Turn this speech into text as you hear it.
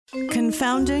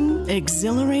Confounding,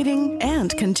 exhilarating,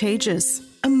 and contagious.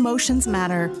 Emotions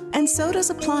matter, and so does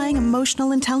applying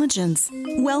emotional intelligence.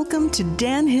 Welcome to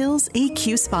Dan Hill's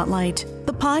EQ Spotlight,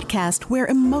 the podcast where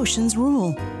emotions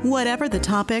rule. Whatever the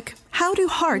topic, how do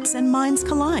hearts and minds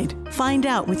collide? Find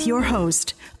out with your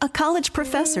host, a college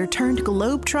professor turned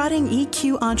globe-trotting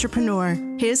EQ entrepreneur.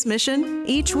 His mission?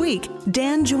 Each week,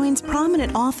 Dan joins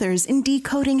prominent authors in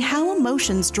decoding how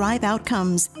emotions drive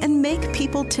outcomes and make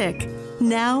people tick.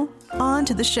 Now, on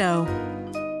to the show.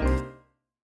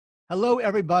 Hello,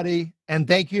 everybody, and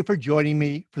thank you for joining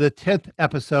me for the 10th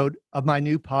episode of my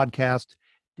new podcast,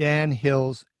 Dan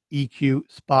Hill's EQ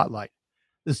Spotlight.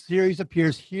 The series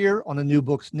appears here on the New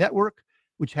Books Network,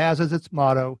 which has as its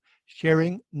motto,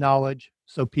 sharing knowledge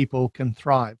so people can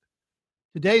thrive.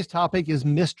 Today's topic is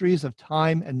mysteries of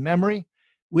time and memory.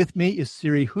 With me is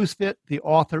Siri Husvet, the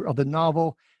author of the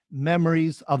novel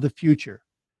Memories of the Future.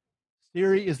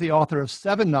 Siri is the author of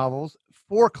 7 novels,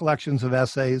 4 collections of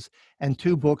essays, and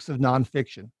 2 books of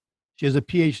nonfiction. She has a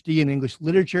PhD in English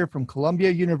literature from Columbia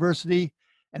University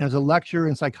and is a lecturer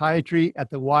in psychiatry at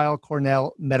the Weill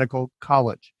Cornell Medical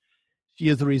College. She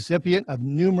is the recipient of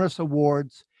numerous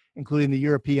awards, including the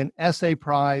European Essay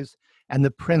Prize and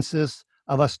the Princess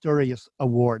of Asturias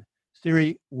Award.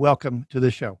 Siri, welcome to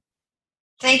the show.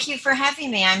 Thank you for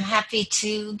having me. I'm happy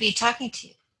to be talking to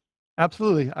you.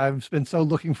 Absolutely. I've been so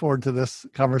looking forward to this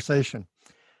conversation.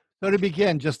 So to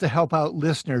begin, just to help out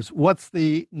listeners, what's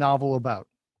the novel about?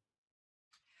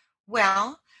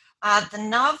 Well, the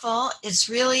novel is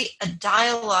really a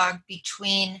dialogue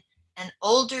between an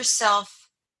older self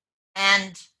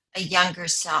and a younger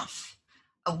self.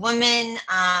 A woman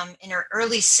in her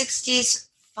early 60s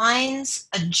finds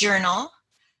a journal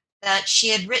that she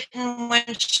had written when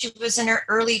she was in her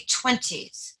early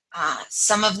 20s.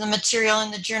 Some of the material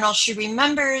in the journal she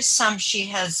remembers, some she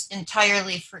has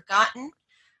entirely forgotten.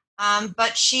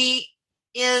 But she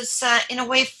is, in a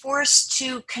way, forced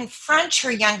to confront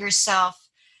her younger self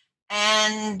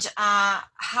and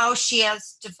how she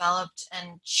has developed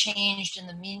and changed in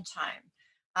the meantime.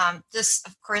 This,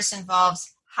 of course,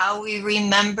 involves how we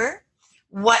remember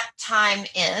what time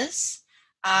is,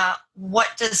 what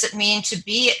does it mean to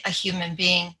be a human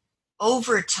being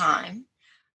over time.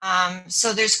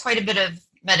 So there's quite a bit of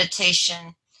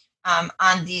meditation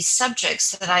on these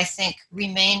subjects that I think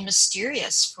remain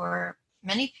mysterious for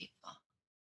many people.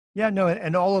 Yeah, no,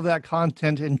 and all of that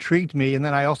content intrigued me. And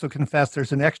then I also confess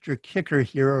there's an extra kicker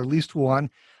here, or at least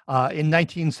one. In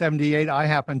 1978, I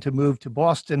happened to move to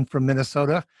Boston from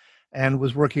Minnesota and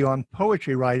was working on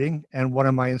poetry writing. And one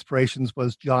of my inspirations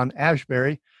was John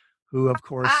Ashbery, who, of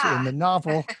course, in the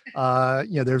novel,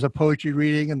 there's a poetry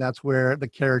reading, and that's where the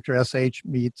character S.H.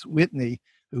 meets Whitney,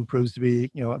 who proves to be,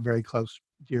 a very close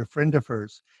dear friend of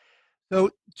hers.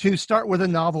 So to start where the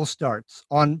novel starts,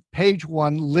 on page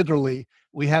 1, literally,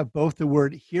 we have both the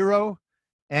word hero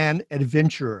and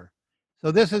adventurer.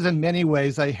 So this is in many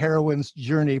ways a heroine's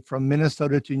journey from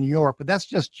Minnesota to New York, but that's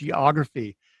just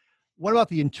geography. What about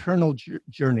the internal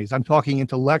journeys? I'm talking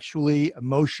intellectually,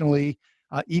 emotionally,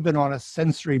 even on a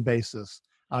sensory basis,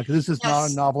 because this is not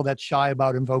a novel that's shy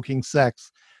about invoking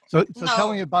sex. So no.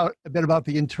 Tell me a bit about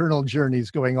the internal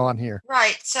journeys going on here.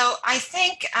 Right. So I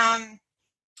think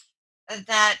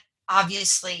that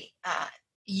obviously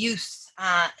youth,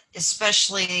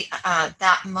 especially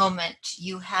that moment,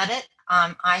 you had it.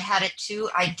 I had it too.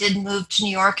 I did move to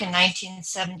New York in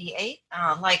 1978,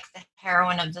 like the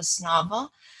heroine of this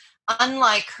novel.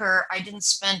 Unlike her, I didn't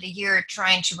spend a year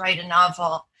trying to write a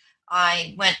novel.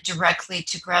 I went directly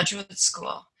to graduate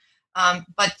school.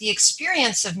 But the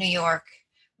experience of New York,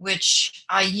 which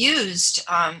I used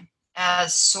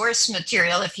as source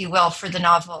material, if you will, for the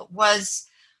novel, was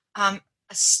a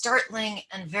startling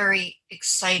and very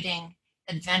exciting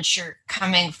adventure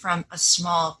coming from a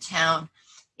small town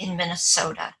in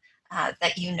Minnesota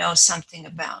that you know something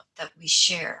about, that we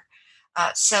share.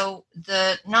 So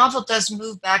the novel does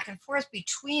move back and forth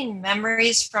between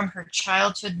memories from her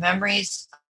childhood, memories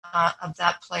of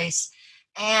that place,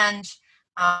 and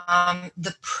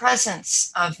the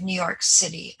presence of New York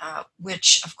City,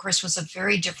 which of course was a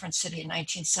very different city in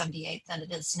 1978 than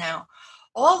it is now.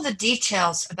 All the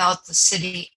details about the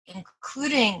city,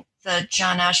 including the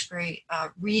John Ashbery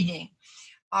reading,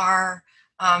 are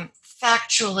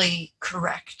factually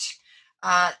correct.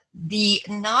 The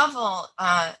novel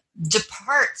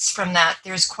departs from that.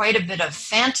 There's quite a bit of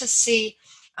fantasy.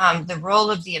 The role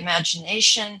of the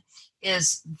imagination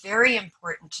is very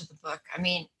important to the book. I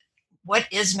mean, what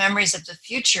is Memories of the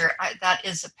Future? That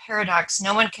is a paradox.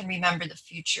 No one can remember the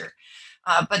future.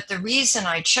 But the reason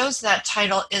I chose that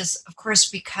title is, of course,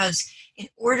 because in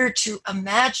order to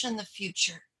imagine the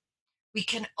future, We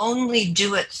can only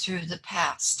do it through the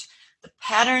past. The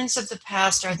patterns of the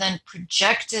past are then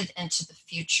projected into the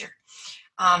future.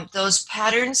 Those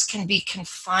patterns can be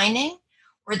confining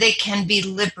or they can be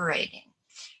liberating.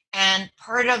 And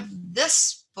part of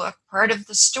this book, part of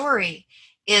the story,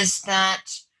 is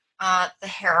that the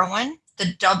heroine,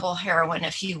 the double heroine,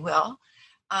 if you will,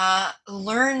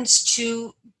 learns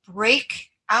to break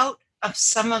out of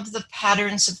some of the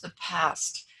patterns of the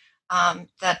past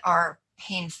that are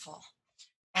painful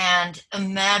and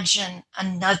imagine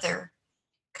another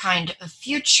kind of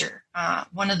future.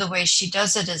 One of the ways she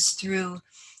does it is through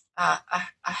a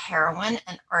heroine,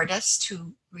 an artist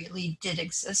who really did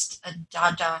exist, a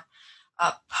Dada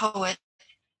poet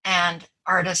and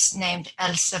artist named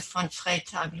Else von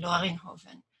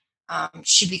Freytag-Loringhoven.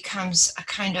 She becomes a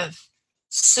kind of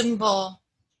symbol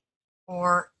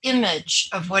or image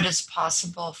of what is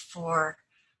possible for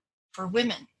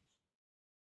women.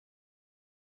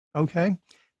 Okay.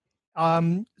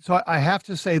 So I have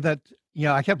to say that,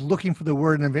 I kept looking for the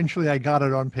word and eventually I got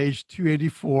it on page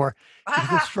 284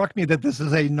 because it struck me that this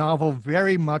is a novel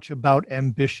very much about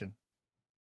ambition.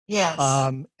 Yes.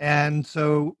 And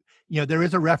so, there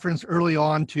is a reference early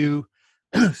on to,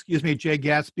 excuse me, Jay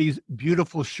Gatsby's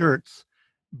beautiful shirts,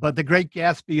 but The Great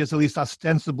Gatsby is at least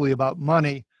ostensibly about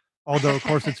money, although of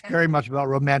course it's very much about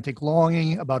romantic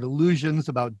longing, about illusions,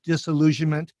 about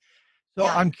disillusionment. So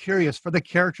Yeah. I'm curious, for the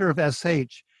character of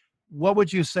S.H., what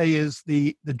would you say is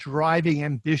the driving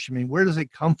ambition? I mean, where does it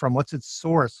come from? What's its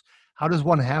source? How does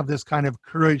one have this kind of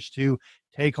courage to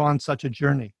take on such a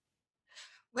journey?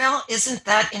 Well, isn't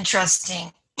that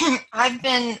interesting? I've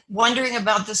been wondering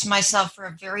about this myself for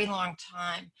a very long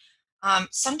time.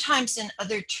 Sometimes in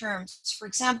other terms, for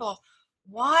example,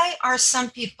 why are some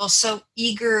people so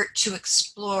eager to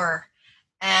explore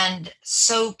and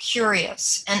so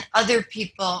curious and other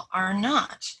people are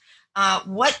not?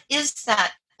 What is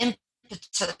that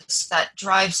impetus that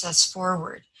drives us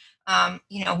forward?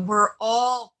 We're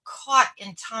all caught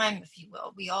in time, if you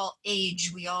will. We all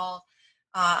age. We all,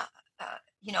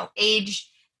 age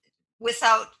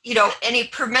without, any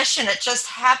permission. It just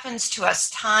happens to us.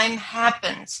 Time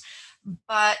happens.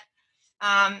 But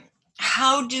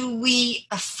how do we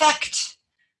affect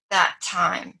that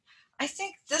time? I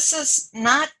think this is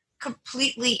not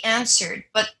completely answered,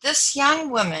 but this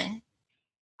young woman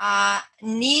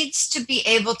needs to be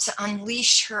able to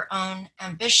unleash her own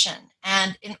ambition.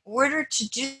 And in order to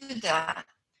do that,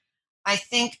 I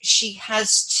think she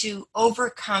has to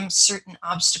overcome certain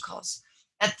obstacles.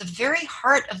 At the very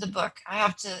heart of the book, I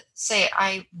have to say,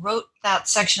 I wrote that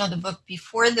section of the book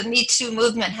before the Me Too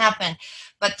movement happened,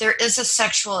 but there is a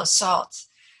sexual assault.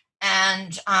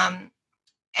 And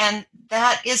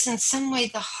that is in some way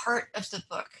the heart of the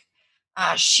book.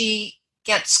 She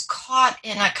gets caught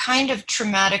in a kind of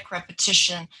traumatic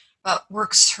repetition, but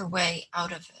works her way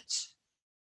out of it.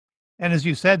 And as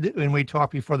you said when we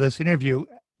talked before this interview,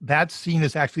 that scene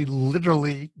is actually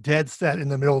literally dead set in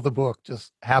the middle of the book,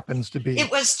 just happens to be.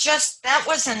 That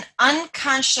was an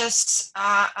unconscious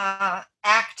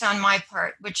act on my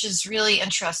part, which is really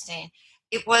interesting.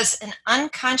 It was an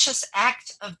unconscious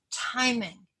act of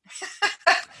timing,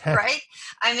 right?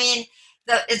 I mean,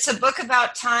 it's a book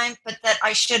about time, but that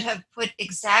I should have put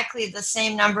exactly the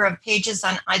same number of pages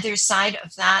on either side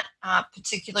of that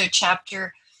particular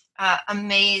chapter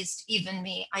amazed even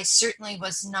me. I certainly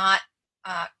was not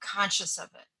conscious of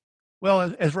it.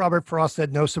 Well, as Robert Frost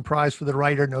said, no surprise for the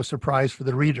writer, no surprise for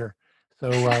the reader. So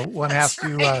one has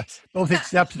to both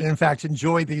accept and, in fact,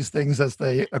 enjoy these things as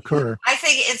they occur. I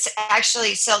think it's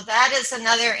actually, so that is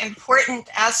another important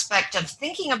aspect of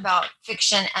thinking about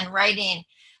fiction and writing,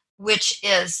 which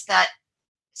is that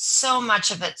so much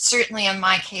of it, certainly in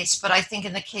my case, but I think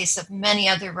in the case of many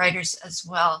other writers as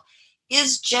well,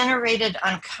 is generated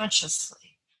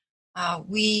unconsciously.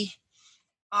 We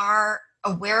are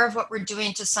aware of what we're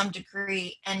doing to some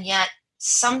degree, and yet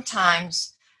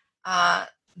sometimes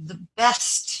the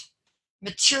best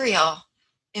material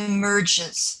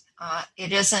emerges.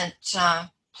 It isn't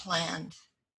planned.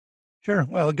 Sure.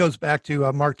 Well, it goes back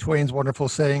to Mark Twain's wonderful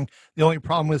saying, the only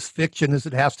problem with fiction is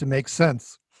it has to make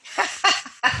sense.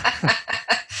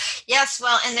 Yes,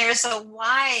 well, and there's a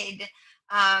wide,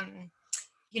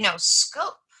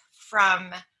 scope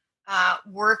from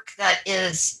work that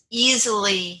is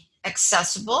easily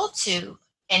accessible to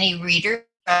any reader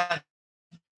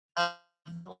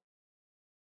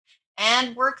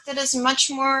and work that is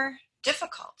much more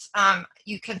difficult.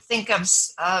 You can think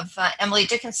of Emily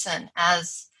Dickinson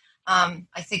as, I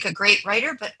think, a great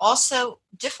writer, but also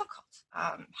difficult,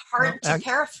 hard to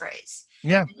paraphrase.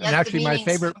 Yeah, and actually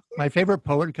my favorite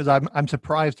poet, because I'm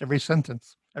surprised every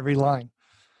sentence, every line.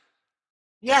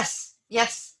 Yes,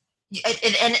 Yes. And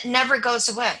it never goes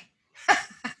away.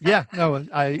 Yeah, no,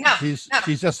 No, she's no.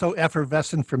 just so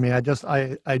effervescent for me.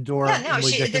 I adore Yeah, no,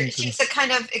 Emily Dickinson. she's a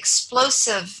kind of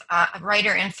explosive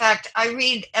writer. In fact, I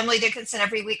read Emily Dickinson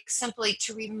every week simply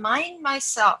to remind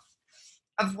myself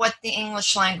of what the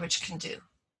English language can do.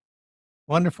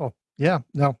 Wonderful. Yeah,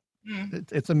 no,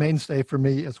 it's a mainstay for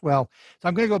me as well. So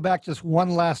I'm going to go back just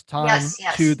one last time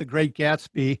Yes. to The Great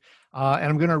Gatsby, and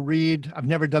I'm going to read. I've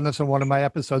never done this on one of my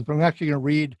episodes, but I'm actually going to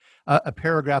read a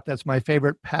paragraph that's my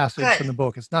favorite passage Good. from the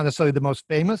book. It's not necessarily the most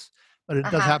famous, but it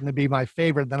does happen to be my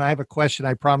favorite. Then I have a question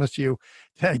I promised you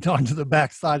tagged onto the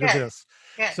backside of this.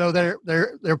 Good. So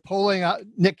they're pulling out.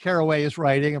 Nick Carraway is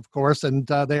writing, of course, and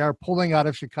they are pulling out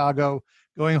of Chicago,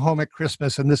 going home at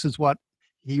Christmas, and this is what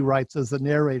he writes as the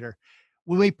narrator.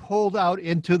 When we pulled out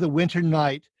into the winter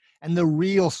night and the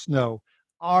real snow,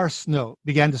 our snow,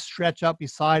 began to stretch up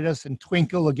beside us and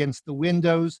twinkle against the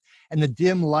windows, and the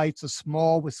dim lights of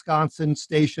small Wisconsin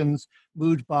stations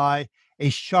moved by, a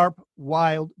sharp,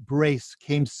 wild brace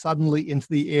came suddenly into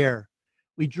the air.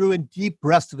 We drew in deep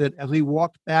breaths of it as we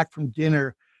walked back from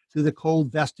dinner through the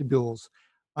cold vestibules,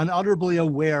 unutterably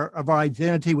aware of our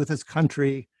identity with this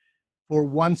country for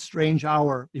one strange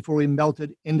hour before we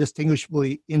melted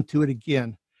indistinguishably into it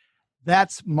again.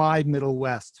 That's my Middle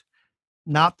West,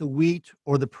 not the wheat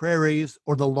or the prairies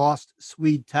or the lost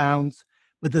Swede towns,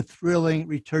 but the thrilling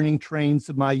returning trains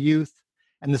of my youth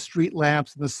and the street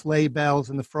lamps and the sleigh bells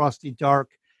in the frosty dark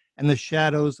and the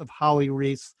shadows of holly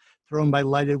wreaths thrown by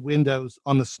lighted windows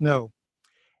on the snow.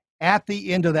 At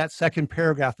the end of that second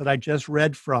paragraph that I just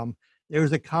read from, there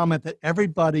is a comment that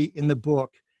everybody in the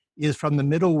book is from the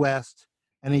Middle West,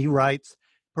 and he writes,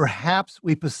 perhaps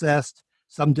we possessed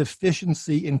some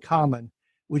deficiency in common,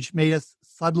 which made us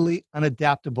subtly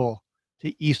unadaptable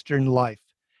to Eastern life.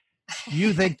 Do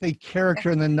you think the character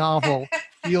in the novel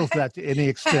feels that to any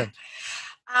extent?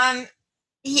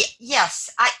 Yes,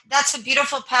 that's a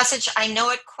beautiful passage. I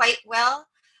know it quite well.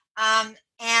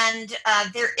 And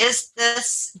there is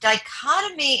this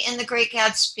dichotomy in The Great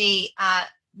Gatsby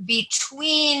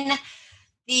between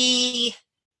the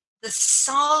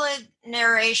solid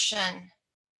narration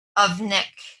of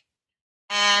Nick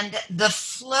and the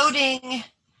floating,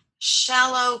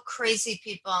 shallow, crazy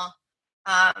people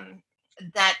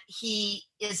that he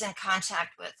is in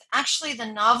contact with. Actually, the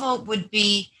novel would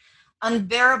be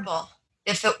unbearable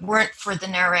if it weren't for the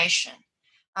narration,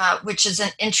 which is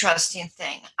an interesting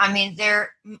thing. I mean,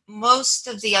 most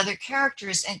of the other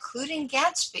characters, including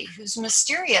Gatsby, who's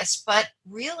mysterious but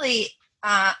really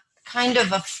kind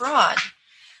of a fraud,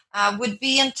 would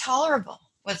be intolerable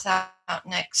without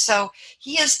Nick. So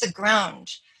he is the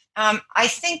ground. I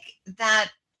think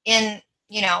that in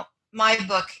my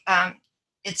book,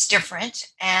 it's different,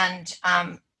 and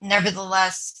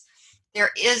nevertheless,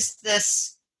 there is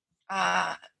this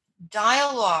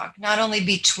dialogue not only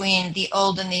between the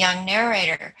old and the young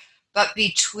narrator, but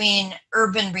between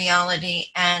urban reality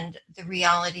and the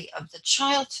reality of the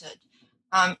childhood,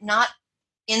 not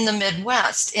in the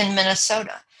Midwest, in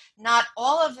Minnesota. Not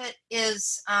all of it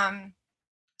is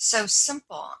so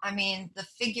simple. I mean, the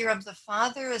figure of the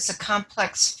father is a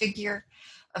complex figure,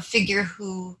 a figure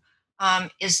who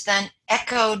is then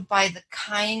echoed by the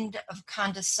kind of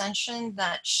condescension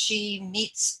that she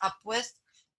meets up with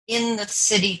in the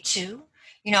city too.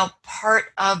 Part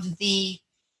of the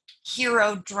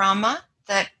hero drama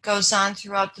that goes on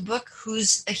throughout the book,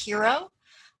 who's a hero.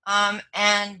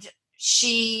 And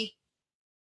she,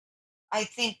 I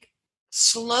think,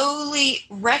 slowly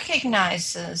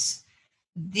recognizes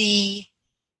the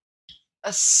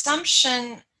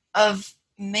assumption of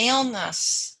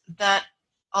maleness that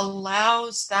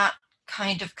allows that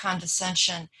kind of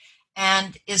condescension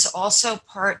and is also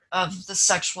part of the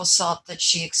sexual assault that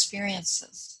she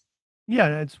experiences.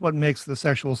 Yeah, it's what makes the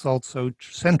sexual assault so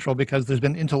central, because there's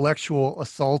been intellectual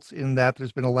assaults in that.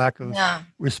 There's been a lack of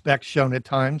respect shown at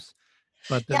times.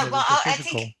 But then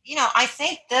I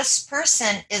think this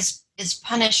person is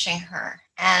punishing her,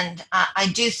 and I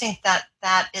do think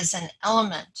that is an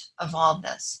element of all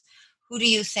this. Who do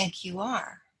you think you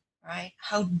are, right?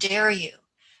 How dare you?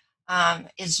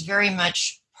 Is very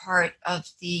much part of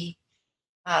the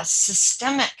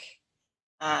systemic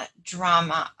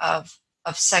drama of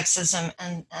sexism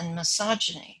and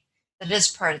misogyny that is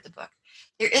part of the book.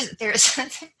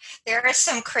 There are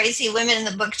some crazy women in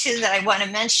the book too that I want to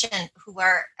mention who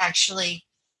are actually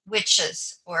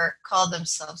witches or call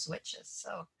themselves witches.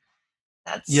 So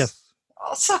that's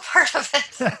also part of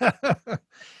it.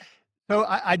 So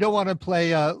I don't want to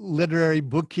play a literary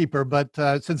bookkeeper, but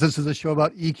since this is a show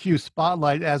about EQ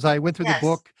Spotlight, as I went through the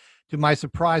book, to my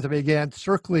surprise, I began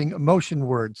circling emotion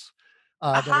words.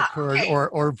 that Aha, occurred, okay.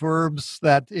 or verbs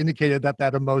that indicated that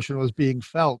that emotion was being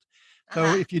felt. So,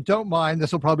 Uh-huh. if you don't mind,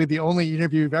 this will probably be the only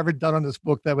interview you've ever done on this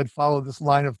book that would follow this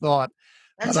line of thought.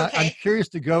 But That's I'm okay. curious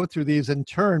to go through these in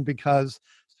turn because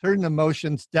certain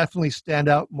emotions definitely stand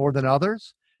out more than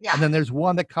others. Yeah. And then there's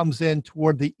one that comes in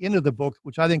toward the end of the book,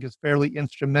 which I think is fairly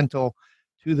instrumental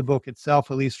to the book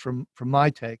itself, at least from my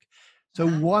take. So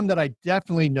Uh-huh. one that I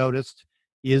definitely noticed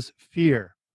is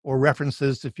fear, or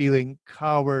references to feeling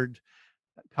cowed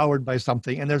by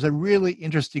something. And there's a really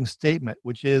interesting statement,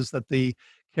 which is that the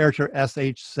character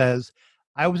SH says,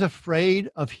 I was afraid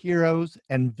of heroes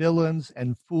and villains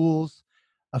and fools,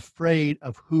 afraid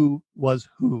of who was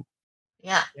who.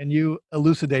 Yeah. And you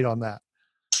elucidate on that.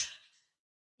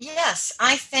 Yes,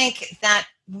 I think that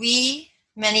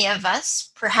many of us,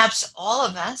 perhaps all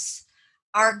of us,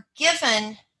 are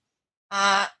given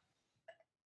uh,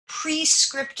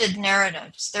 pre-scripted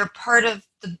narratives. They're part of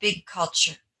the big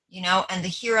culture, and the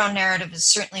hero narrative is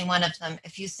certainly one of them.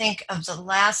 If you think of the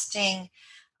lasting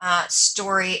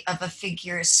story of a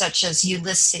figure such as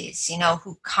Ulysses,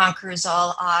 who conquers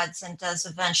all odds and does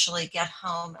eventually get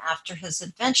home after his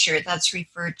adventure, that's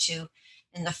referred to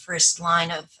in the first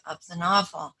line of the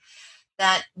novel,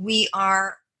 that we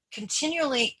are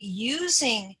continually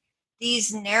using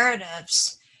these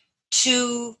narratives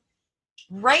to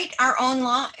write our own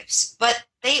lives, but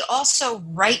they also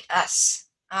write us.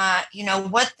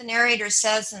 What the narrator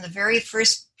says in the very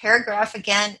first paragraph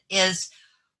again is,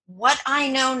 what I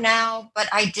know now, but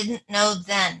I didn't know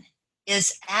then,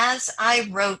 is as I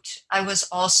wrote, I was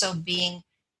also being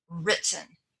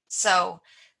written. So,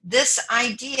 this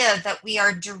idea that we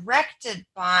are directed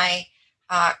by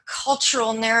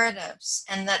cultural narratives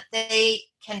and that they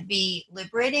can be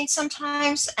liberating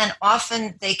sometimes, and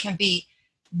often they can be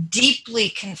deeply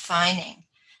confining.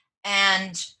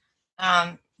 And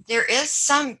there is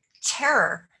some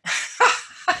terror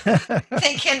I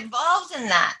think involved in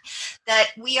that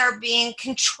we are being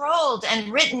controlled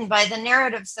and written by the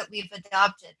narratives that we've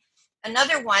adopted.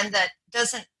 Another one that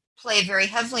doesn't play very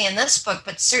heavily in this book,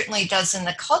 but certainly does in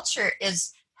the culture,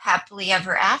 is happily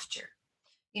ever after.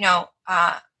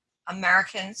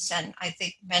 Americans, and I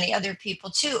think many other people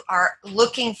too, are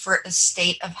looking for a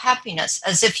state of happiness,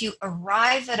 as if you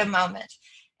arrive at a moment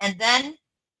and then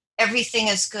everything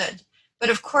is good. But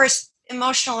of course,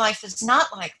 emotional life is not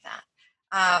like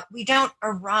that. We don't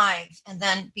arrive and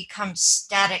then become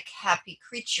static, happy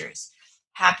creatures.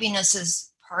 Happiness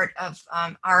is part of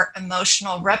our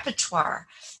emotional repertoire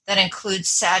that includes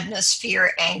sadness,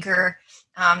 fear, anger,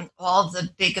 all the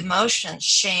big emotions,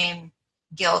 shame,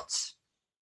 guilt,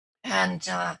 and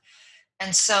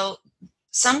so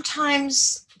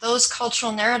sometimes those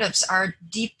cultural narratives are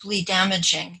deeply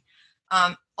damaging.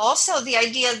 Also, the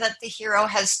idea that the hero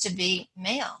has to be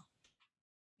male.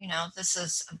 This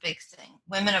is a big thing.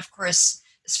 Women, of course,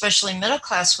 especially middle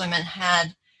class women,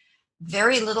 had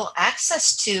very little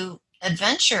access to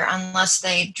adventure unless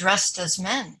they dressed as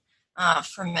men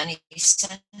for many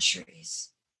centuries.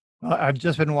 Well, I've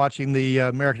just been watching the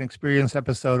American Experience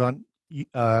episode on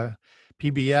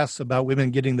PBS about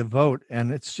women getting the vote,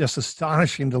 and it's just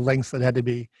astonishing the lengths that had to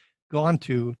be gone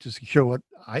to secure what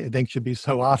I think should be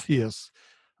so obvious.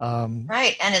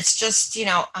 Right, and it's just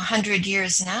 100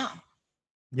 years now.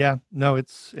 Yeah, no,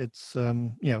 it's This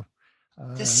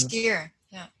year,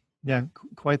 yeah. Yeah,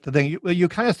 quite the thing. You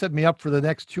kind of set me up for the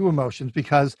next two emotions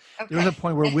because there's a Okay.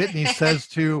 point where Whitney says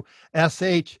to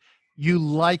SH, you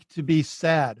like to be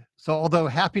sad. So although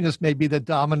happiness may be the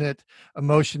dominant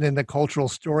emotion in the cultural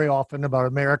story often about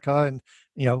America and,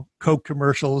 Coke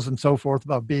commercials and so forth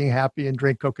about being happy and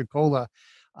drink Coca-Cola,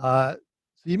 uh,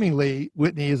 seemingly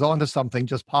Whitney is onto something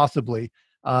just possibly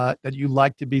that you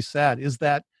like to be sad. Is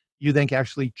that, you think,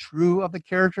 actually true of the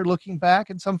character looking back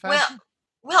in some Well, fashion?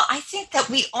 well, I think that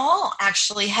we all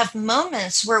actually have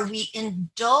moments where we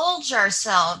indulge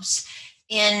ourselves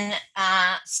in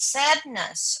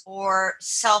sadness or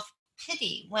self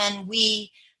pity when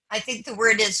I think the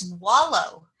word is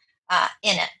wallow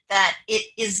in it, that it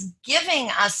is giving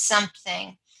us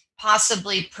something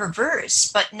possibly perverse,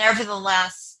 but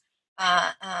nevertheless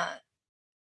uh, uh,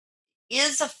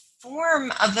 is a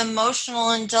form of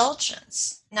emotional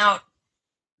indulgence. Now,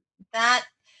 that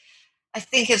I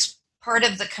think is part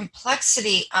of the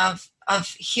complexity of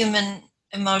human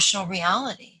emotional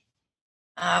reality.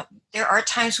 There are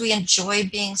times we enjoy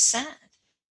being sad,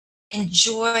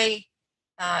 enjoy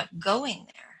going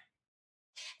there.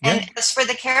 Yeah. And as for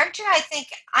the character, I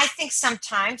think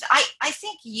sometimes I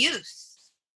think youth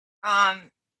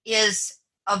um, is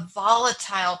a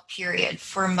volatile period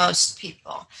for most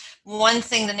people. One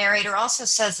thing the narrator also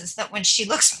says is that when she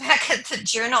looks back at the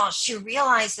journal, she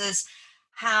realizes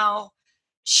how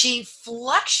she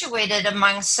fluctuated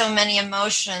among so many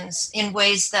emotions in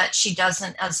ways that she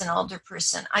doesn't as an older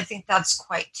person. I think that's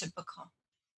quite typical.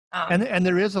 And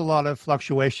there is a lot of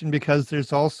fluctuation because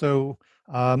there's also,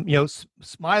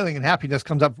 smiling and happiness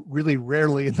comes up really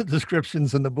rarely in the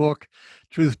descriptions in the book,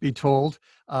 truth be told.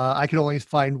 I could only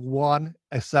find one,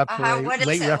 except for a What is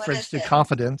late it? What reference is to it?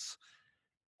 confidence.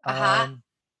 Uh-huh. Um,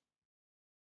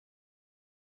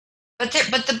 But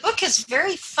the book is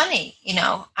very funny,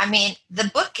 I mean, the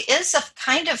book is a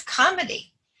kind of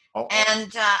comedy. oh,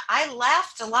 And I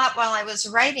laughed a lot while I was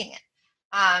writing it.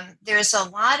 There's a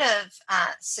lot of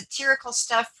satirical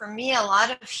stuff for me, a lot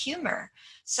of humor.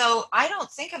 So I don't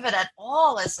think of it at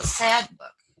all as a sad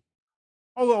book.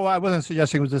 Although I wasn't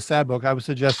suggesting it was a sad book, I was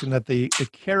suggesting that the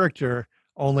character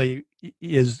only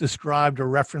is described or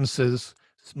references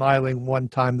smiling one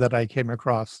time that I came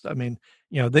across. I mean,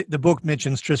 the book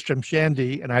mentions Tristram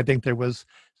Shandy, and I think there was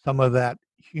some of that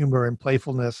humor and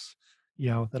playfulness,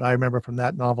 that I remember from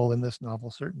that novel in this novel,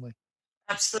 certainly.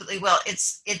 Absolutely. Well,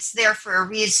 it's there for a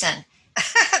reason.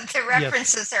 The Yes.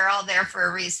 references are all there for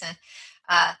a reason.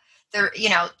 There,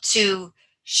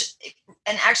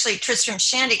 and actually Tristram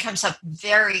Shandy comes up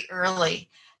very early,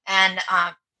 and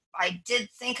I did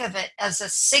think of it as a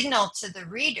signal to the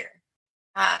reader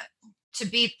uh, to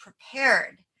be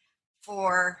prepared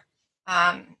for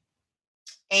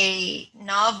a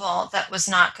novel that was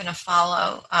not going to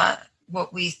follow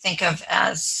what we think of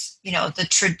as,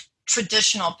 the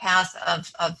traditional path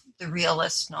of the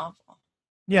realist novel.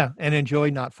 Yeah, and enjoy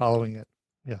not following it.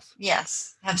 Yes.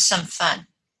 Yes, have some fun.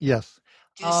 Yes.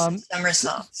 Do some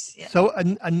somersaults. Yeah. So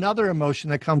another emotion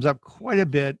that comes up quite a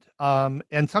bit,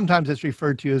 and sometimes it's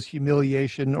referred to as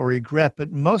humiliation or regret,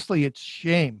 but mostly it's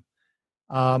shame.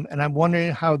 And I'm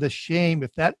wondering how the shame,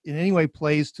 if that in any way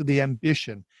plays to the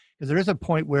ambition, because there is a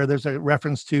point where there's a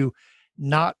reference to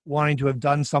not wanting to have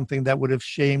done something that would have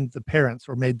shamed the parents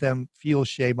or made them feel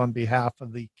shame on behalf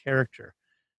of the character.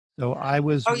 So I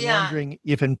was Oh yeah. wondering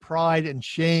if in pride and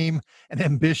shame and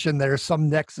ambition, there's some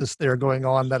nexus there going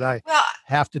on that I Well,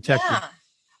 half detected. yeah.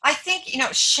 I think,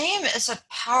 shame is a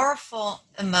powerful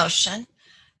emotion.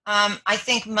 I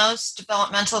think most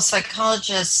developmental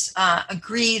psychologists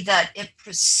agree that it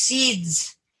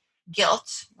precedes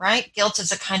guilt, right? Guilt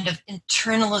is a kind of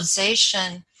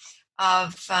internalization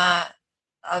of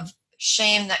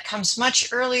shame that comes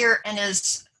much earlier and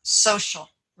is social,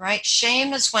 right?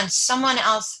 Shame is when someone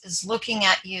else is looking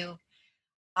at you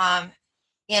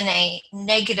in a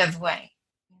negative way,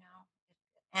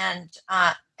 and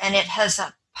it has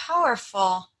a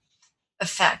powerful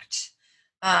effect,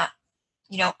 uh,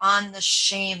 on the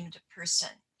shamed person.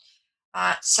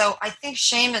 So I think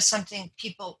shame is something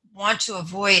people want to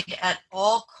avoid at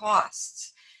all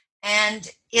costs, and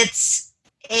it's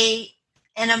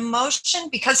an emotion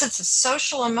because it's a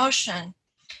social emotion.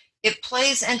 It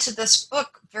plays into this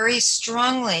book very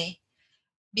strongly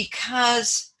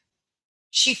because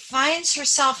she finds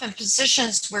herself in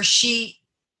positions where she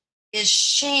is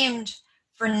shamed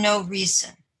for no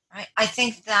reason. Right? I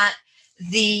think that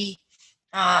the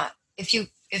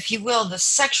if you will, the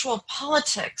sexual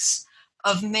politics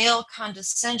of male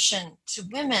condescension to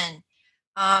women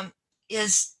um,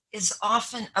 is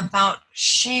often about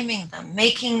shaming them,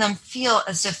 making them feel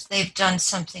as if they've done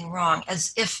something wrong,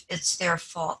 as if it's their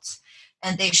fault,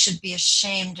 and they should be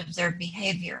ashamed of their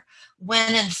behavior,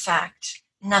 when in fact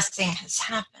nothing has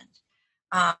happened,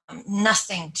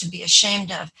 nothing to be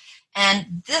ashamed of.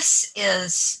 And this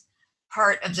is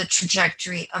part of the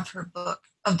trajectory of her book,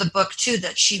 of the book too,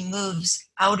 that she moves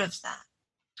out of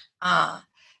that.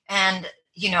 And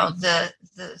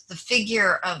the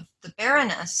figure of the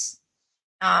Baroness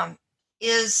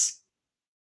is,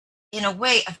 in a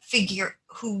way, a figure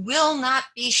who will not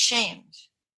be shamed.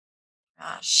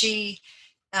 She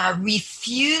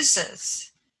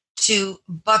refuses to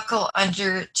buckle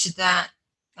under to that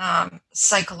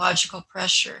psychological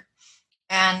pressure,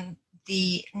 and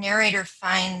the narrator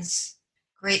finds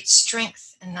great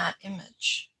strength in that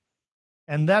image.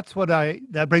 And that's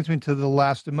that brings me to the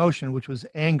last emotion, which was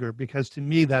anger, because to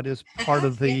me, that is part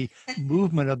of the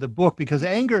movement of the book, because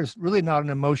anger is really not an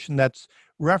emotion that's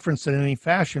referenced in any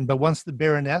fashion. But once the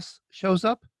Baroness shows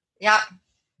up, yeah,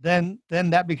 then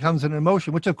that becomes an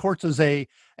emotion, which of course is an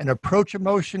approach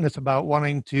emotion. It's about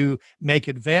wanting to make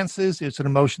advances. It's an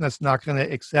emotion that's not going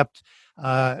to accept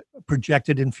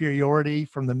projected inferiority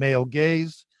from the male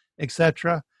gaze,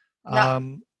 etc. yeah.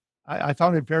 I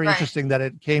found it very interesting that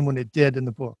it came when it did in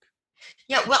the book.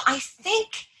 Yeah, well, I think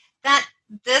that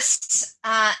this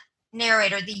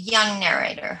narrator, the young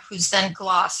narrator, who's then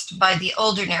glossed by the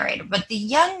older narrator, but the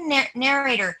young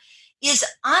narrator is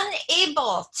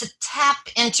unable to tap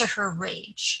into her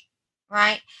rage,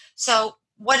 right? So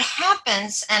what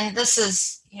happens, and this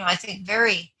is, I think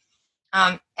very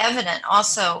evident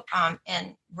also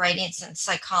in writings in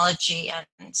psychology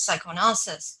and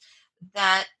psychoanalysis,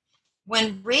 that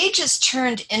when rage is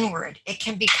turned inward, it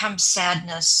can become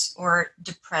sadness or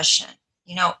depression.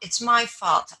 It's my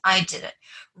fault. I did it.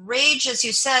 Rage, as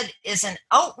you said, is an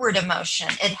outward emotion.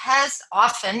 It has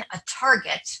often a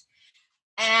target,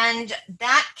 and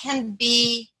that can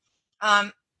be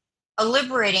a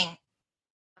liberating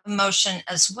emotion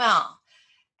as well.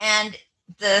 And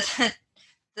the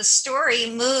the story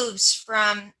moves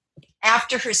from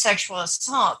after her sexual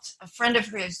assault. A friend of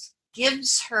hers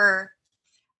gives her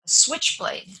a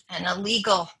switchblade, an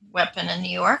illegal weapon in New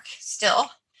York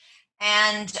still,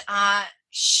 and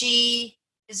she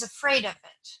is afraid of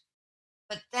it.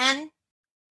 But then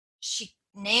she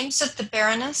names it the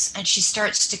Baroness, and she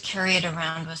starts to carry it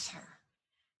around with her.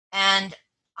 And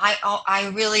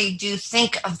I really do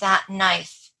think of that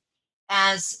knife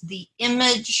as the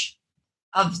image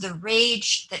of the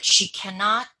rage that she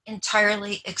cannot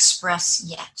entirely express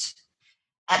yet.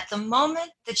 At the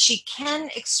moment that she can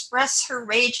express her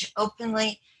rage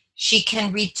openly, she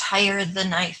can retire the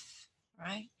knife,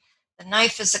 right? The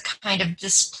knife is a kind of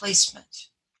displacement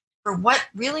for what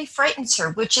really frightens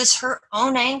her, which is her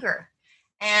own anger.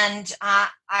 And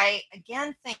I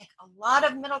again think a lot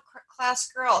of middle class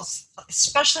girls,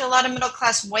 especially a lot of middle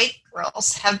class white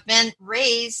girls, have been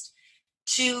raised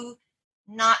to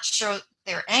not show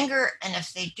their anger, and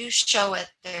if they do show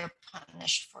it, they're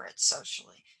punished for it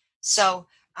socially. So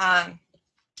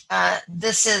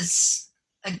this is,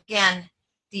 again,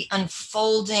 the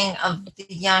unfolding of the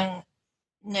young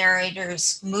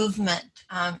narrator's movement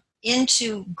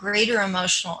into greater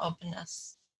emotional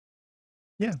openness.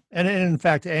 Yeah, and in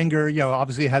fact, anger,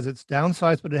 obviously has its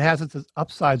downsides, but it has its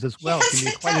upsides as well. Yes, It can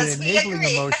be it quite does. an We enabling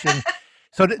agree. emotion.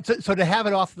 So to have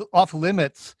it off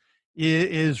limits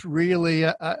is really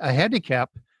a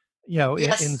handicap, in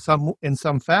Yes.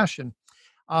 some fashion.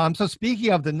 So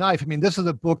speaking of the knife, I mean, this is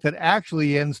a book that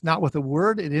actually ends not with a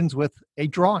word; it ends with a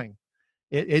drawing.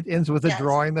 It ends with a Yes.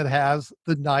 drawing that has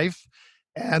the knife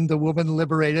and the woman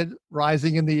liberated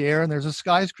rising in the air, and there's a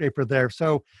skyscraper there.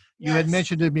 So you had Yes.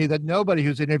 mentioned to me that nobody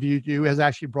who's interviewed you has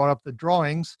actually brought up the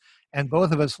drawings, and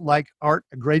both of us like art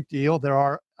a great deal. There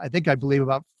are, I believe,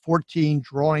 about 14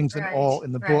 drawings in Right. all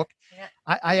in the Right. book. Yeah.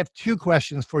 I have two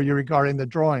questions for you regarding the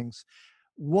drawings.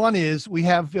 One is we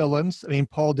have villains. I mean,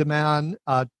 Paul Deman,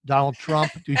 Donald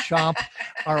Trump, Duchamp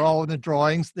are all in the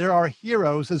drawings. There are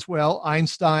heroes as well.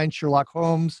 Einstein, Sherlock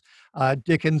Holmes,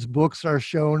 Dickens' books are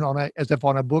shown as if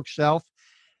on a bookshelf.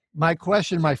 My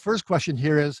first question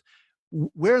here is,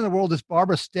 where in the world is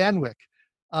Barbara Stanwyck?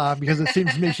 Because it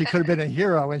seems to me she could have been a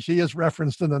hero, and she is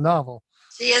referenced in the novel.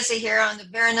 She is a hero, and the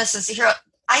Baroness is a hero.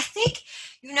 I think,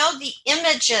 the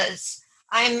images.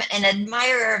 I'm an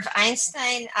admirer of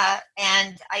Einstein,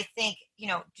 and I think,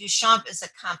 Duchamp is a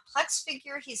complex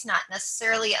figure. He's not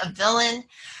necessarily a villain.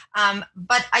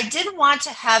 But I did want to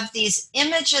have these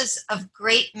images of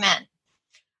great men,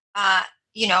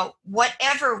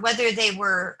 whether they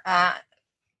were,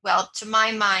 to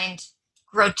my mind,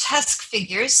 grotesque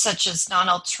figures such as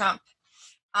Donald Trump,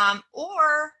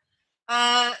 or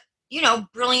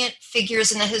brilliant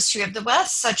figures in the history of the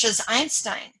West, such as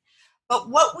Einstein. But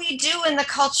what we do in the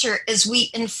culture is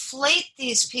we inflate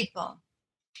these people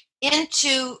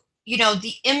into,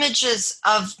 the images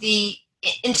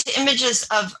into images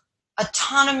of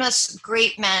autonomous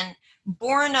great men,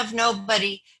 born of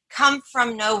nobody, come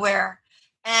from nowhere.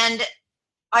 And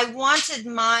I wanted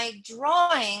my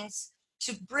drawings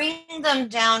to bring them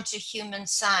down to human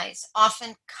size,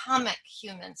 often comic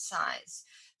human size.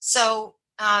 So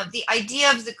the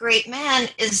idea of the great man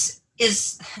is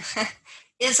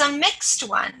is a mixed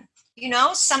one.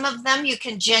 Some of them you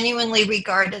can genuinely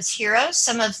regard as heroes.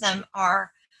 Some of them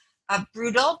are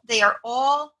brutal. They are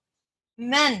all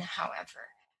men, however.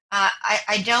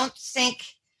 I don't think,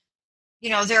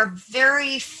 there are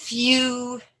very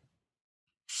few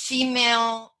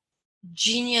female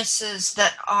geniuses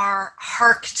that are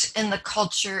harked in the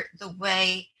culture the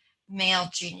way male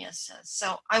geniuses.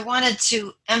 So I wanted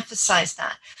to emphasize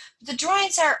that. The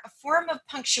drawings are a form of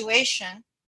punctuation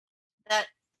that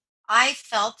I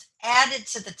felt added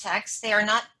to the text. They are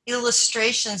not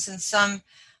illustrations in some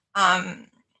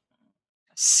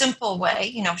simple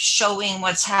way, showing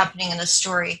what's happening in the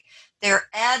story. They're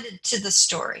added to the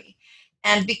story.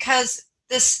 And because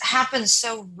this happens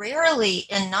so rarely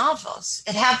in novels,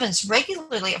 it happens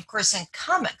regularly, of course, in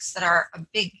comics that are a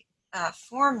big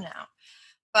form now,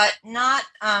 but not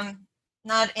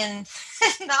in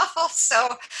novels.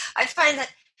 So I find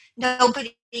that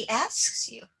nobody asks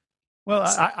you, Well,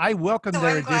 I welcome So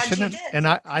their I'm glad addition, you and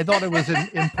did. I thought it was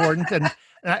important. And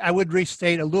I would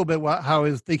restate a little bit how I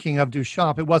was thinking of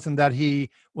Duchamp. It wasn't that he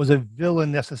was a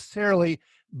villain necessarily,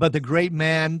 but the great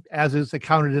man, as is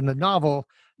accounted in the novel,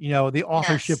 the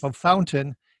authorship Yes, of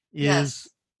Fountain is yes.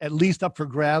 at least up for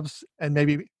grabs, and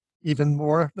maybe even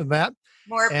more than that.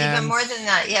 Even And more than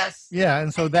that, yes. yeah,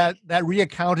 and so that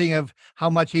reaccounting of how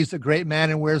much he's a great man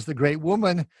and where's the great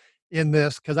woman in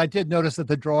this, because I did notice that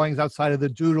the drawings outside of the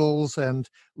doodles and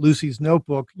Lucy's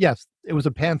notebook, yes, it was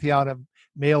a pantheon of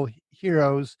male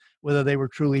heroes, whether they were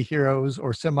truly heroes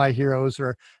or semi-heroes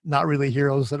or not really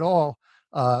heroes at all,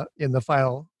 in the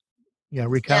final, Yes.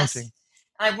 recounting.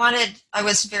 I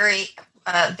was very,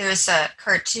 there's a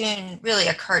cartoon, really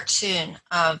a cartoon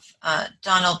of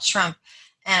Donald Trump,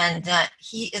 and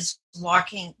he is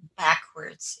walking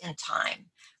backwards in time,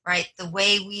 right? The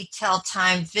way we tell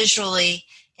time visually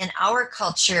in our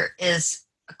culture is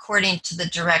according to the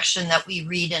direction that we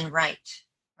read and write,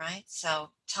 right? So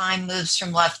time moves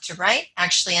from left to right.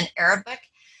 Actually, in Arabic,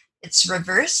 it's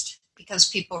reversed because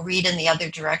people read in the other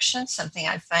direction, something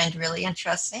I find really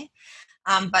interesting.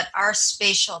 But our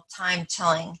spatial time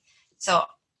telling so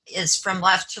is from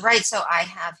left to right. So I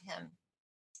have him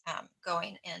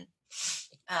going in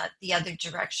the other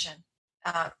direction,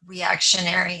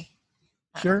 reactionary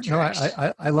Sure. No, direction.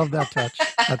 I love that touch.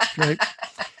 That's great.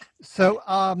 So,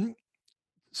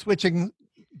 switching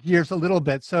gears a little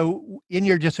bit. So, in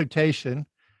your dissertation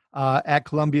at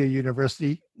Columbia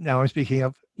University, now I'm speaking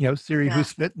of Siri Yeah.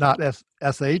 Husfit, not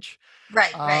SH.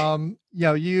 Right, right.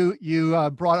 You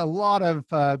brought a lot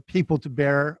of people to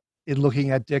bear in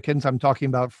looking at Dickens. I'm talking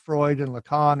about Freud and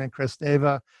Lacan and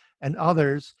Kristeva and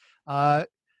others. Uh,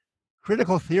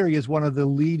 Critical theory is one of the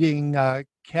leading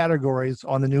categories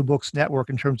on the New Books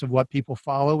Network in terms of what people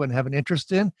follow and have an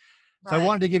interest in. So I Right.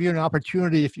 wanted to give you an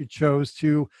opportunity, if you chose,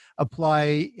 to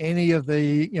apply any of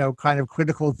the kind of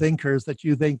critical thinkers that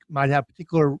you think might have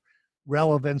particular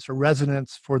relevance or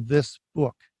resonance for this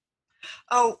book.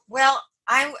 Oh, well,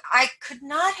 I could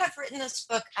not have written this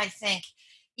book, I think,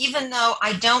 even though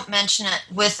I don't mention it,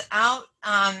 without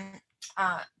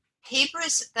uh,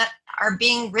 papers that are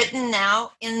being written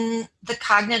now in the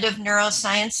cognitive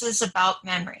neurosciences about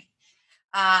memory.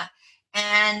 Uh,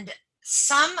 and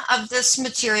some of this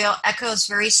material echoes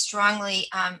very strongly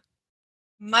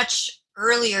much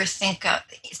earlier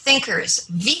thinkers.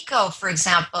 Vico, for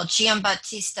example,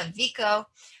 Giambattista Vico,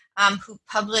 who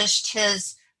published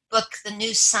his book, The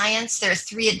New Science. There are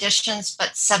three editions,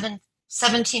 but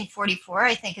 1744,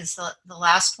 I think, is the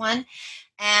last one.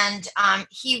 And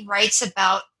he writes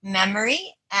about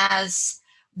memory as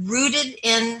rooted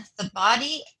in the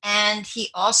body. And he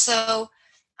also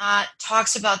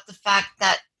talks about the fact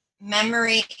that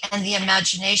memory and the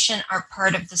imagination are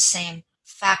part of the same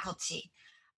faculty.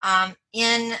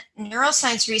 In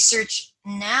neuroscience research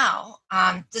now,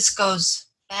 this goes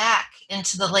back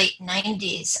into the late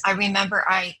 90s. I remember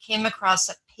I came across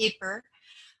a paper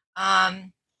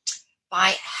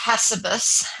by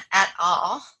Hessebus et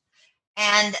al.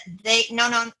 And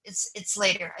no, it's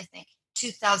later, I think,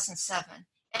 2007.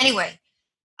 Anyway,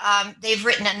 they've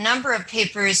written a number of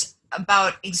papers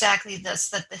about exactly this,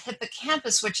 that the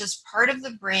hippocampus, which is part of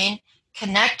the brain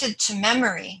connected to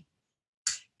memory,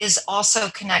 is also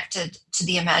connected to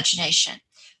the imagination.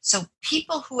 So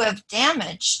people who have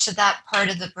damage to that part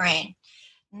of the brain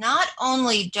not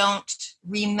only don't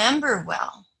remember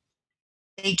well,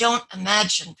 they don't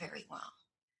imagine very well.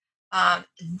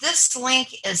 This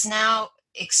link is now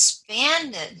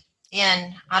expanded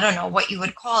in, I don't know what you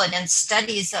would call it, in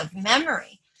studies of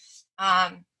memory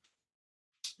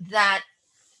that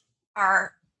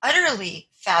are utterly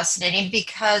fascinating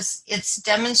because it's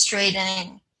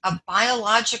demonstrating a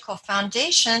biological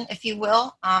foundation, if you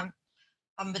will, a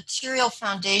material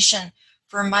foundation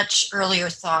for much earlier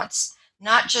thoughts.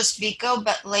 Not just Vico,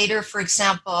 but later, for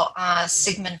example,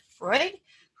 Sigmund Freud,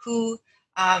 who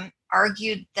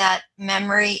argued that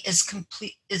memory is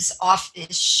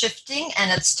shifting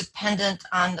and it's dependent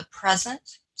on the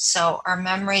present. So our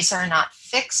memories are not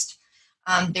fixed.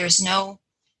 There's no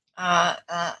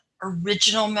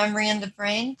original memory in the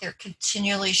brain. They're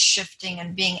continually shifting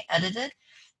and being edited.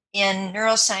 In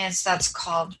neuroscience, that's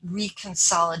called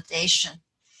reconsolidation.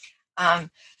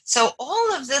 So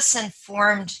all of this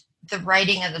informed the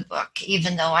writing of the book,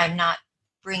 even though I'm not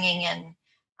bringing in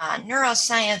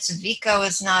neuroscience. Vico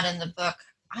is not in the book.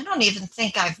 I don't even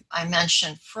think I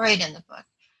mentioned Freud in the book.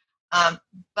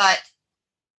 But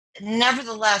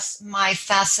nevertheless, my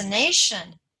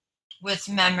fascination with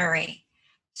memory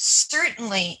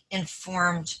certainly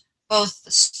informed both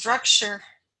the structure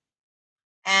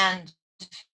and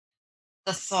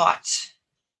the thought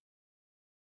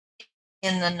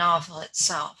in the novel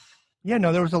itself. Yeah,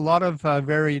 no, there was a lot of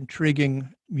very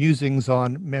intriguing musings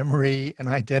on memory and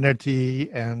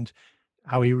identity and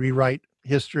how we rewrite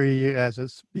history as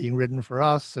it's being written for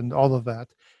us and all of that.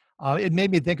 It made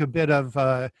me think a bit of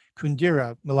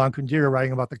Kundera, Milan Kundera,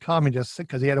 writing about the communists,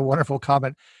 because he had a wonderful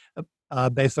comment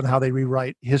based on how they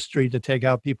rewrite history to take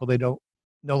out people they don't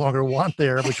no longer want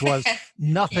there, which was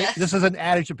nothing. Yes. This is an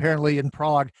adage apparently in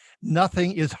Prague.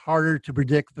 Nothing is harder to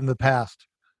predict than the past.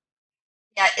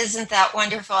 Yeah, isn't that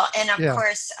wonderful? And of Yeah.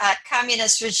 course,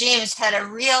 communist regimes had a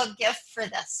real gift for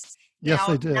this. Yes,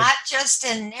 they did. Not just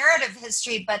in narrative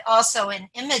history, but also in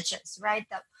images, right?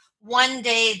 That one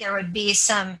day there would be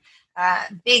some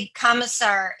big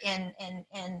commissar in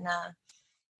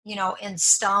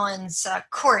Stalin's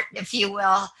court, if you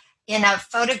will, in a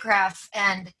photograph,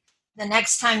 and the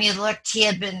next time you looked, he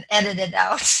had been edited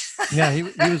out. Yeah, he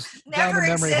was down Never the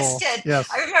memory existed. hole. Yes.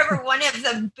 I remember one of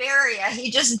them, Beria, he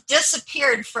just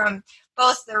disappeared from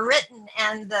both the written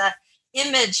and the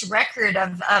image record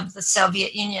of the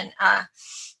Soviet Union.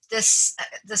 This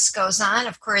goes on.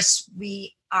 Of course,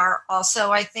 we are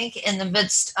also, I think, in the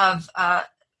midst of a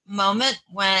moment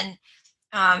when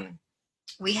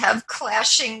we have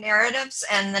clashing narratives,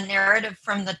 and the narrative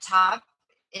from the top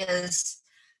is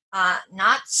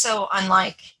not so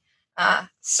unlike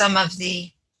some of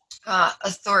the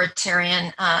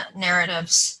authoritarian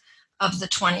narratives of the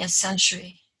 20th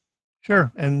century.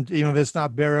 Sure. And even if it's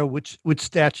not Beria, which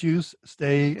statues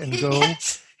stay and go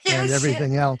Yes, and yes,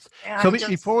 everything else. yeah. So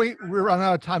before we run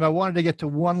out of time, I wanted to get to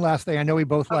one last thing. I know we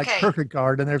both like Okay.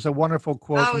 Kierkegaard, and there's a wonderful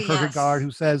quote Oh, from Kierkegaard yes.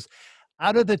 who says,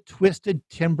 "Out of the twisted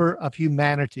timber of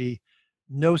humanity,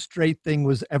 no straight thing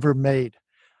was ever made."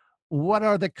 What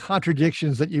are the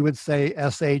contradictions that you would say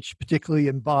SH particularly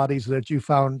embodies that you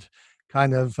found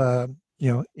kind of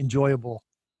enjoyable?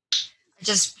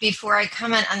 Just before I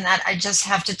comment on that, I just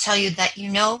have to tell you that,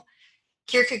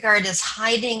 Kierkegaard is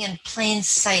hiding in plain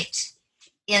sight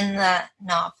in the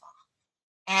novel.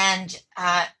 And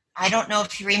I don't know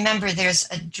if you remember, there's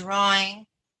a drawing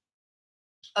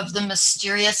of the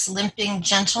mysterious limping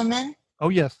gentleman. Oh,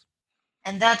 yes.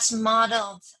 And that's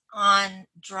modeled on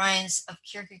drawings of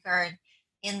Kierkegaard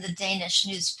in the Danish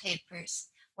newspapers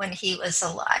when he was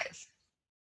alive.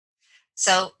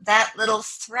 So that little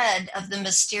thread of the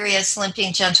mysterious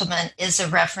limping gentleman is a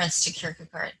reference to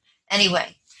Kierkegaard.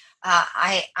 Anyway,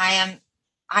 I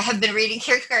have been reading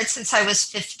Kierkegaard since I was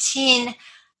 15.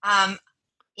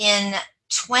 In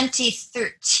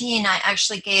 2013, I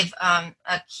actually gave a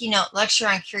keynote lecture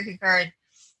on Kierkegaard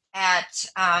at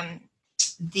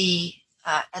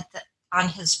on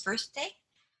his birthday,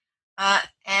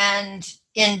 and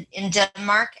in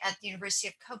Denmark at the University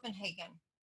of Copenhagen.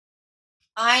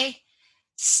 I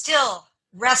still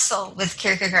wrestle with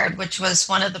Kierkegaard, which was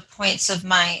one of the points of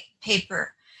my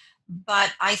paper,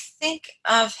 but I think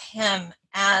of him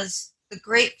as the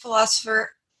great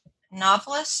philosopher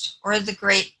novelist, or the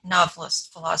great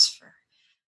novelist philosopher.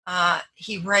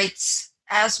 He writes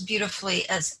as beautifully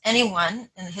as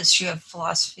anyone in the history of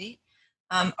philosophy,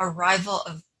 a rival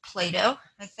of Plato,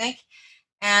 I think,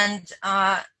 and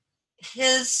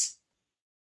his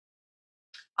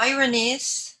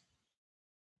ironies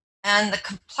and the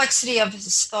complexity of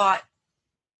his thought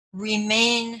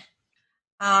remain,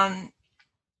 in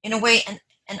a way,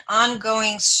 an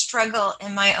ongoing struggle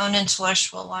in my own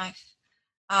intellectual life.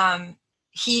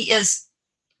 He is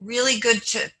really good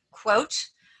to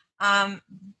quote,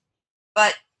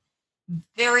 but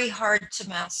very hard to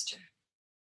master.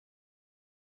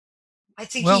 I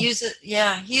think he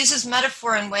uses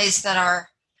metaphor in ways that are,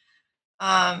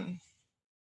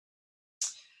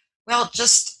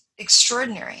 just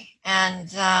extraordinary.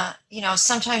 And,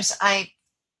 sometimes I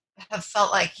have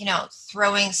felt like,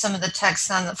 throwing some of the text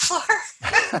on the floor.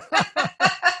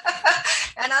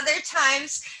 And other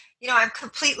times, I'm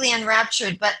completely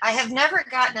enraptured, but I have never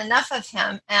gotten enough of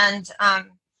him. And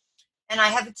I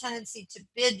have a tendency to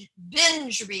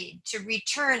binge read, to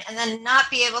return, and then not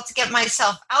be able to get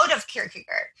myself out of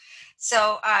Kierkegaard.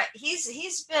 So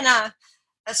he's been a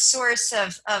source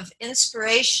of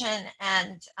inspiration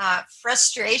and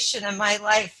frustration in my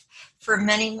life for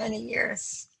many, many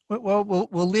years. Well,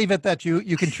 we'll leave it that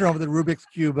you can turn over the Rubik's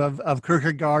Cube of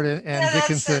Kierkegaard and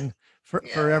Dickinson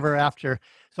forever after.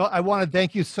 So I want to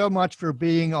thank you so much for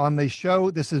being on the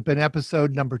show. This has been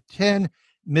episode number 10,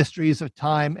 Mysteries of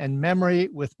Time and Memory,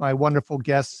 with my wonderful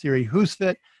guest, Siri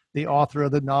Husvet, the author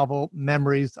of the novel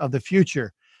Memories of the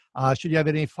Future. Should you have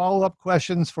any follow-up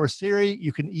questions for Siri,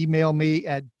 you can email me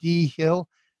at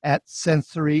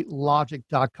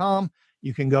dhill@sensorylogic.com.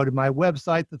 You can go to my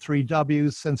website, the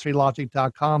 3Ws,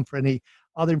 sensorylogic.com, for any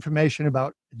other information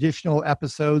about additional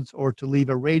episodes, or to leave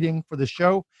a rating for the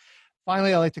show.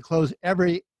 Finally, I like to close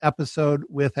every episode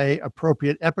with a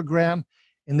appropriate epigram.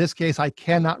 In this case, I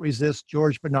cannot resist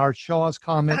George Bernard Shaw's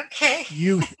comment, Okay.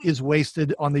 Youth is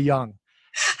wasted on the young.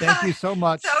 Thank you so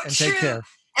much, and true. take care.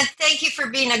 And thank you for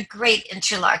being a great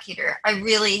interlocutor. I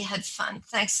really had fun.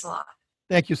 Thanks a lot.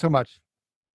 Thank you so much.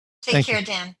 Take care,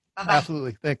 Dan. Bye-bye.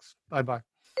 Absolutely. Thanks. Bye-bye.